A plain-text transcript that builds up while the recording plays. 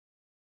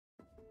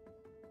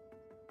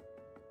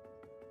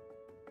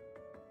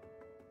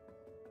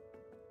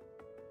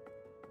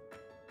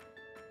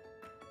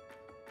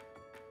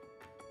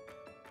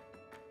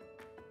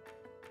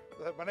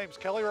My name is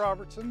Kelly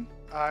Robertson.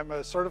 I'm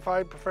a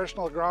certified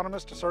professional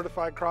agronomist, a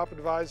certified crop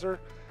advisor,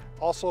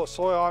 also a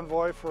soy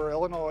envoy for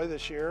Illinois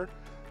this year.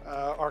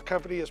 Our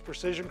company is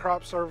Precision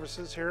Crop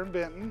Services here in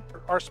Benton.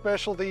 Our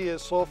specialty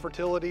is soil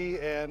fertility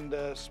and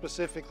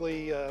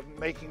specifically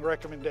making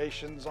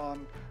recommendations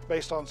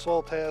based on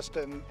soil test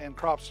and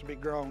crops to be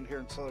grown here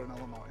in southern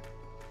Illinois.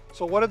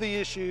 So one of the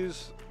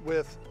issues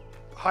with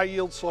high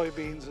yield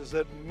soybeans is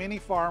that many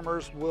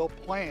farmers will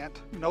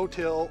plant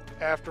no-till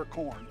after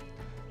corn,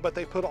 but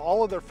they put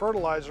all of their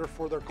fertilizer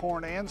for their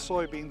corn and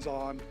soybeans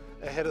on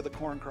ahead of the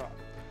corn crop.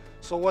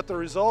 So what the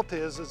result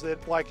is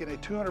that like in a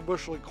 200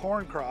 bushel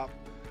corn crop,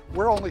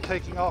 we're only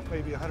taking off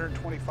maybe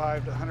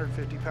 125 to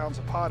 150 pounds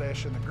of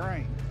potash in the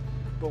grain,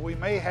 but we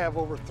may have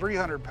over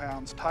 300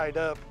 pounds tied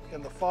up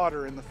in the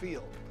fodder in the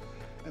field.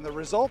 And the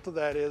result of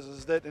that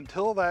is that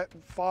until that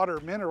fodder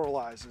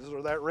mineralizes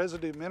or that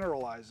residue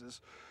mineralizes,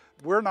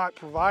 we're not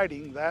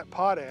providing that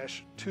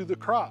potash to the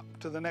crop,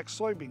 to the next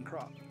soybean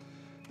crop.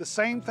 The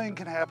same thing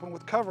can happen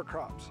with cover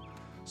crops.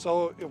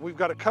 So if we've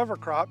got a cover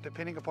crop,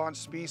 depending upon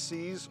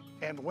species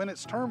and when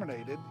it's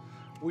terminated,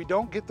 we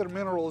don't get the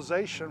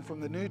mineralization from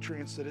the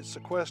nutrients that it's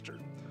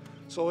sequestered.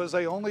 So as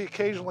they only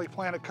occasionally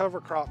plant a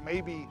cover crop,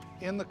 maybe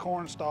in the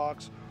corn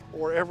stalks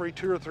or every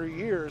 2 or 3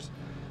 years,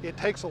 it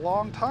takes a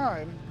long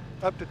time,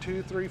 up to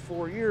 2, 3,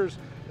 4 years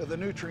of the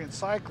nutrient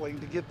cycling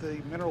to get the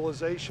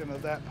mineralization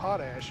of that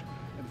potash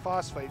and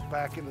phosphate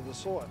back into the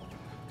soil.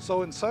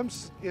 So in some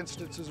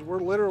instances, we're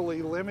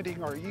literally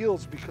limiting our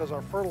yields because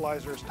our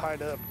fertilizer is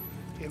tied up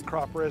in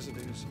crop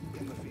residues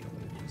in the field.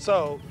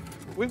 So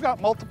we've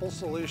got multiple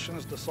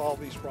solutions to solve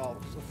these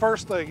problems. The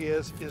first thing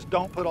is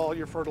don't put all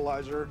your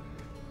fertilizer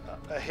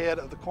ahead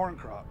of the corn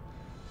crop.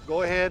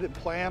 Go ahead and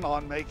plan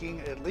on making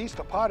at least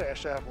a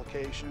potash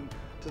application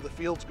to the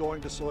fields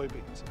going to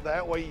soybeans.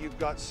 That way you've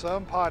got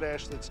some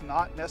potash that's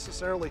not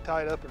necessarily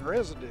tied up in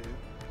residue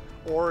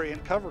or in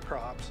cover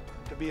crops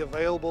to be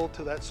available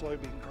to that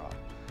soybean crop.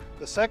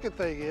 The second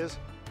thing is,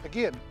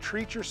 again,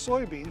 treat your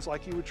soybeans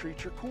like you would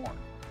treat your corn.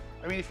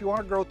 I mean, if you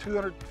want to grow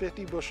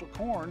 250 bushel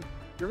corn,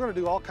 you're going to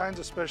do all kinds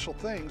of special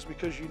things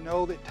because you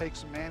know that it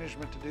takes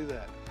management to do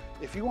that.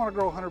 If you want to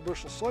grow 100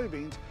 bushel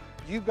soybeans,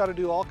 you've got to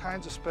do all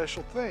kinds of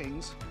special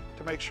things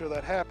to make sure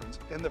that happens.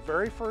 And the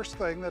very first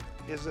thing that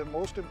is the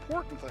most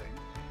important thing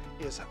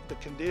is the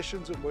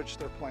conditions in which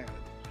they're planted.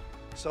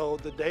 So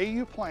the day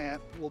you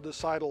plant will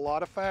decide a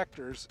lot of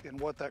factors in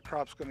what that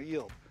crop's going to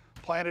yield.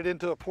 Plant it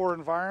into a poor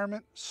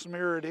environment,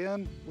 smear it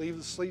in, leave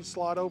the seed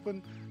slot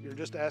open, you're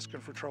just asking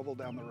for trouble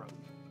down the road.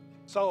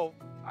 So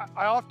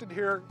I often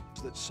hear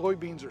that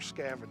soybeans are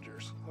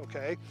scavengers,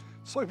 okay?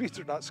 Soybeans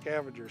are not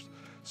scavengers.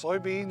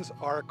 Soybeans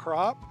are a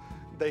crop.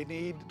 They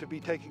need to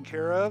be taken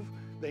care of.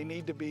 They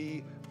need to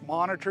be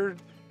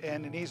monitored,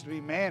 and it needs to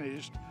be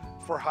managed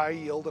for high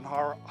yield and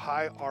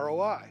high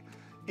ROI.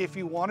 If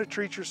you want to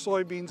treat your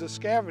soybeans as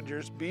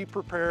scavengers, be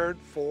prepared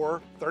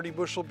for 30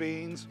 bushel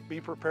beans, be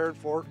prepared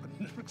for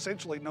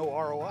essentially no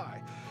ROI.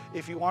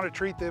 If you want to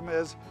treat them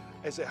as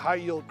a high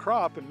yield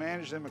crop and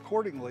manage them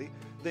accordingly,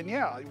 then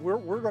yeah,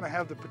 we're going to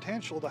have the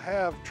potential to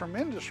have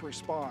tremendous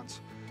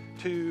response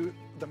to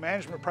the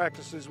management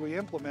practices we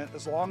implement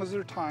as long as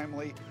they're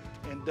timely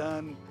and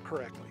done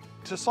correctly.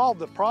 To solve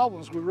the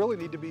problems, we really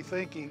need to be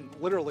thinking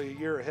literally a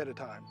year ahead of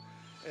time.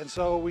 And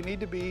so we need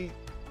to be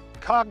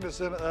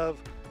cognizant of,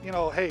 you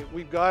know, hey,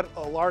 we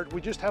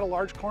just had a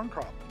large corn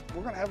crop.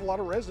 We're going to have a lot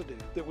of residue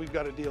that we've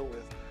got to deal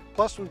with.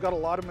 Plus, we've got a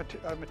lot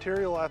of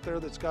material out there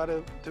that's got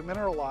to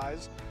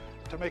mineralize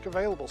to make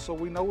available. So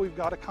we know we've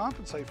got to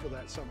compensate for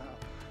that somehow.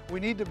 We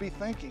need to be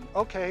thinking,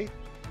 okay,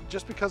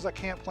 just because I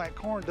can't plant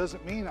corn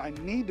doesn't mean I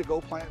need to go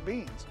plant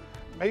beans.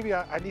 Maybe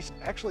I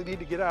actually need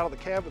to get out of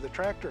the cab of the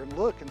tractor and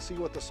look and see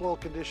what the soil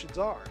conditions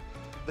are.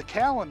 The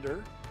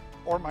calendar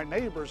or my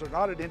neighbors are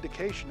not an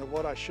indication of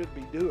what I should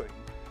be doing.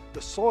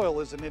 The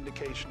soil is an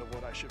indication of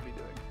what I should be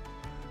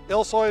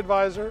doing. Soy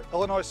Advisor,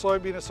 Illinois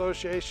Soybean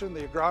Association,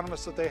 the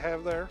agronomists that they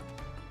have there,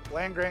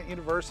 land-grant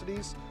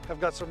universities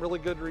have got some really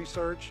good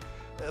research,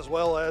 as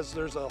well as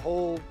there's a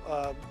whole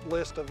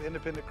list of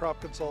independent crop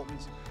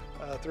consultants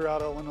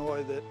throughout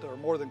Illinois that are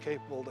more than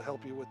capable to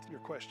help you with your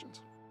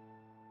questions.